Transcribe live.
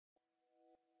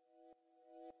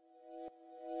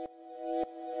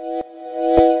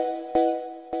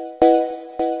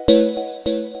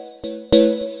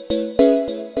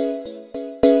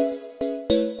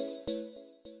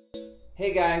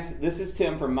guys, this is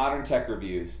Tim from Modern Tech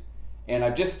Reviews, and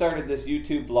I've just started this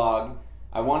YouTube vlog.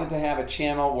 I wanted to have a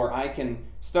channel where I can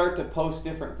start to post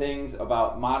different things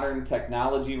about modern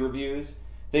technology reviews,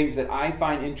 things that I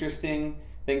find interesting,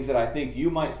 things that I think you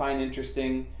might find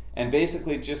interesting, and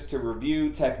basically just to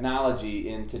review technology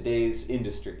in today's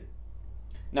industry.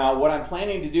 Now, what I'm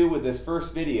planning to do with this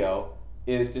first video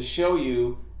is to show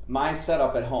you my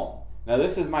setup at home. Now,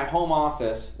 this is my home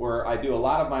office where I do a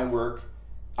lot of my work.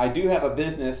 I do have a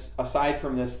business aside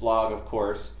from this vlog, of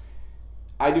course.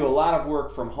 I do a lot of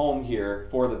work from home here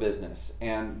for the business,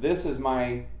 and this is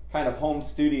my kind of home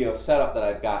studio setup that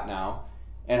I've got now.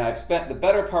 And I've spent the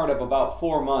better part of about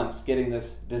 4 months getting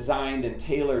this designed and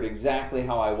tailored exactly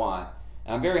how I want.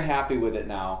 And I'm very happy with it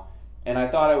now. And I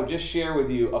thought I would just share with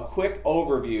you a quick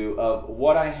overview of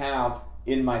what I have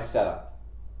in my setup.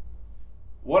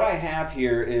 What I have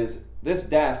here is, this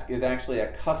desk is actually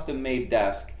a custom-made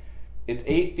desk. It's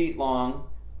 8 feet long,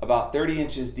 about 30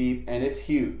 inches deep, and it's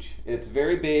huge. It's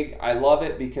very big. I love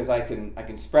it because I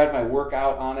can spread my work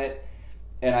out on it,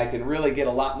 and I can really get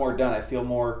a lot more done. I feel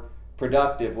more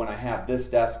productive when I have this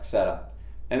desk set up.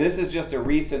 And this is just a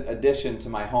recent addition to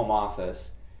my home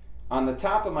office. On the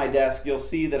top of my desk, you'll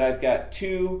see that I've got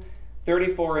two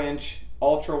 34-inch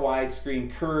ultra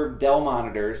widescreen curved Dell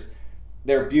monitors.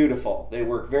 They're beautiful. They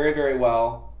work very, very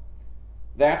well.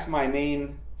 That's my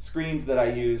main screens that I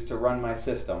use to run my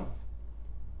system.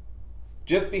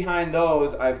 Just behind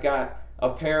those, I've got a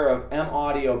pair of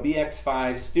M-Auydio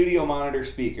BX5 Studio Monitor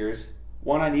speakers,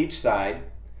 one on each side.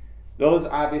 Those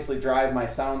obviously drive my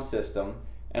sound system,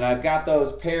 and I've got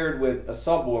those paired with a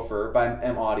subwoofer by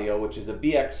M-Auydio, which is a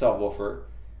BX subwoofer.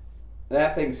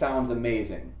 That thing sounds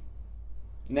amazing.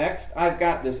 Next, I've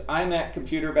got this iMac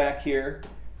computer back here.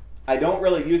 I don't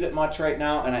really use it much right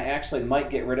now, and I actually might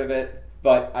get rid of it,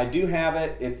 but I do have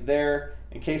it. It's there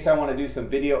in case I want to do some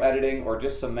video editing or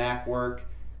just some Mac work.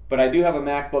 But I do have a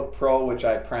MacBook Pro, which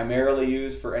I primarily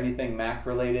use for anything Mac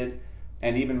related,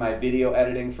 and even my video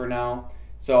editing for now.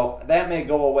 So that may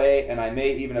go away, and I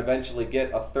may even eventually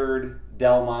get a third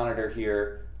Dell monitor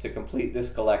here to complete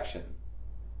this collection.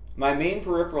 My main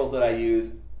peripherals that I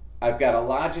use, I've got a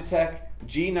Logitech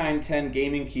G910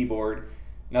 gaming keyboard.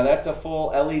 Now that's a full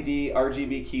LED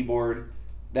RGB keyboard.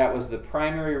 That was the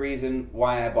primary reason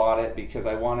why I bought it, because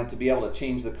I wanted to be able to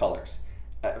change the colors.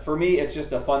 For me, it's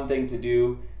just a fun thing to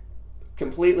do.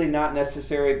 Completely not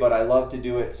necessary, but I love to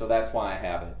do it, so that's why I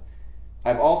have it.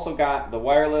 I've also got the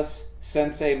wireless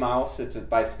Sensei mouse. It's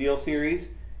by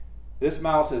SteelSeries. This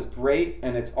mouse is great,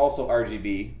 and it's also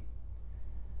RGB.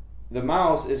 The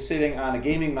mouse is sitting on a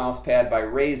gaming mouse pad by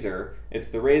Razer. It's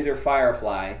the Razer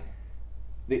Firefly.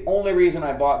 The only reason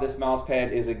I bought this mouse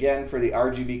pad is, again, for the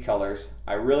RGB colors.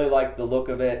 I really like the look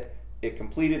of it. It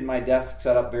completed my desk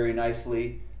setup very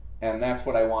nicely, and that's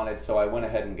what I wanted, so I went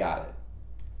ahead and got it.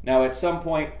 Now, at some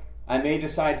point, I may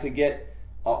decide to get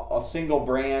a single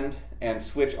brand and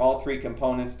switch all 3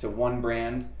 components to one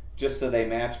brand just so they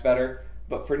match better.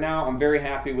 But for now, I'm very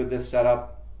happy with this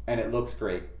setup, and it looks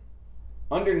great.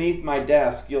 Underneath my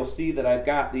desk, you'll see that I've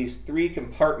got these 3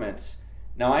 compartments.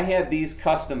 Now, I have these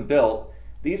custom built.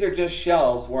 These are just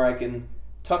shelves where I can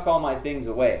tuck all my things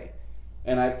away.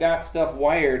 And I've got stuff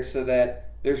wired so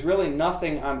that there's really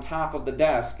nothing on top of the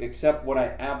desk except what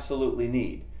I absolutely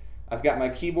need. I've got my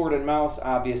keyboard and mouse,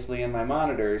 obviously, and my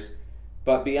monitors,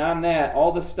 but beyond that,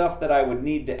 all the stuff that I would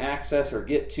need to access or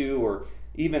get to, or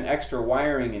even extra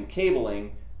wiring and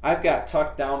cabling, I've got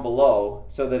tucked down below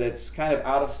so that it's kind of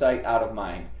out of sight, out of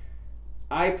mind.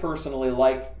 I personally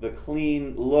like the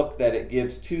clean look that it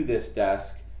gives to this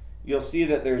desk. You'll see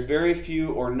that there's very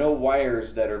few or no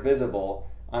wires that are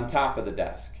visible on top of the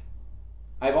desk.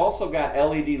 I've also got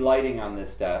LED lighting on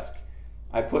this desk.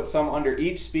 I put some under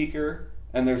each speaker,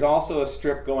 and there's also a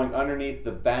strip going underneath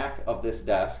the back of this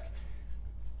desk.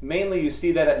 Mainly you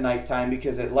see that at nighttime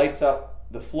because it lights up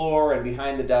the floor and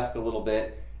behind the desk a little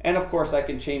bit, and of course I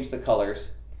can change the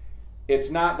colors. It's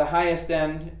not the highest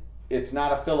end, it's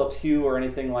not a Philips Hue or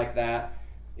anything like that.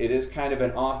 It is kind of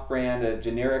an off-brand, a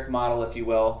generic model if you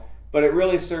will, but it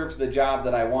really serves the job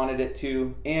that I wanted it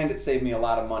to, and it saved me a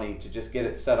lot of money to just get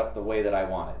it set up the way that I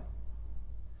wanted.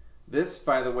 This,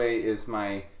 by the way, is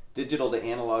my digital to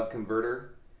analog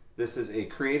converter. This is a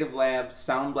Creative Lab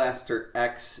Sound Blaster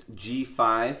X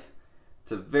G5.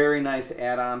 It's a very nice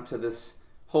add-on to this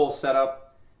whole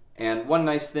setup, and one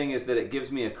nice thing is that it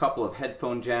gives me a couple of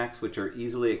headphone jacks which are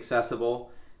easily accessible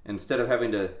instead of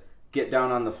having to get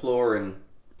down on the floor and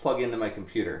plug into my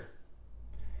computer.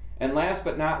 And last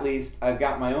but not least, I've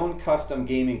got my own custom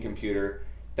gaming computer.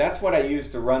 That's what I use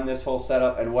to run this whole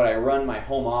setup and what I run my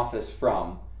home office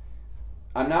from.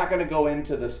 I'm not going to go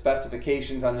into the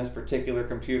specifications on this particular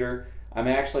computer. I'm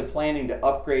actually planning to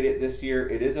upgrade it this year.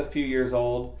 It is a few years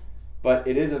old, but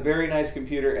it is a very nice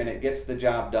computer and it gets the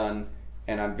job done,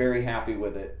 and I'm very happy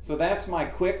with it. So that's my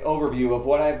quick overview of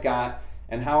what I've got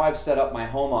and how I've set up my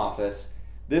home office.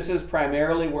 This is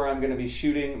primarily where I'm going to be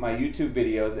shooting my YouTube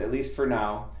videos, at least for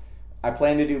now. I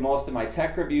plan to do most of my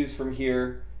tech reviews from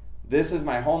here. This is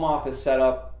my home office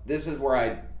setup. This is where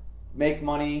I make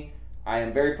money. I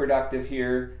am very productive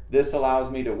here. This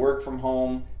allows me to work from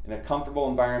home in a comfortable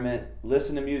environment,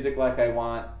 listen to music like I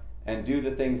want, and do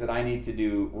the things that I need to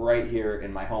do right here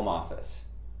in my home office.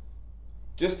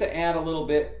 Just to add a little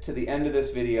bit to the end of this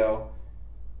video,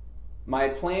 my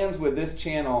plans with this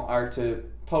channel are to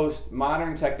post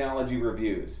modern technology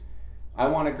reviews. I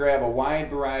want to grab a wide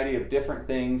variety of different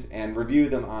things and review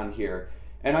them on here.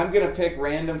 And I'm going to pick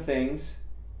random things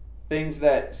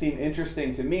that seem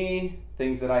interesting to me,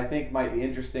 things that I think might be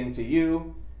interesting to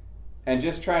you, and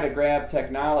just try to grab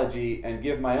technology and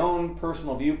give my own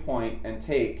personal viewpoint and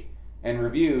take and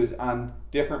reviews on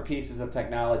different pieces of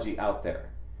technology out there.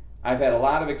 I've had a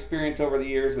lot of experience over the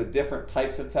years with different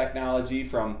types of technology,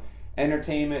 from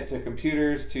entertainment to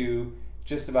computers to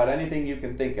just about anything you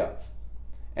can think of.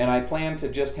 And I plan to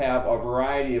just have a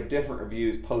variety of different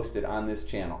reviews posted on this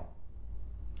channel.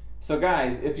 So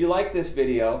guys, if you like this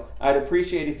video, I'd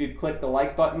appreciate if you'd click the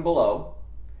like button below.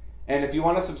 And if you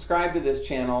want to subscribe to this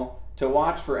channel to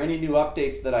watch for any new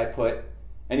updates that I put,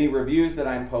 any reviews that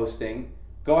I'm posting,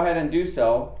 go ahead and do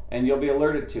so and you'll be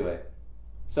alerted to it.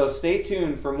 So stay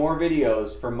tuned for more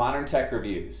videos for Modern Tech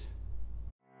Reviews.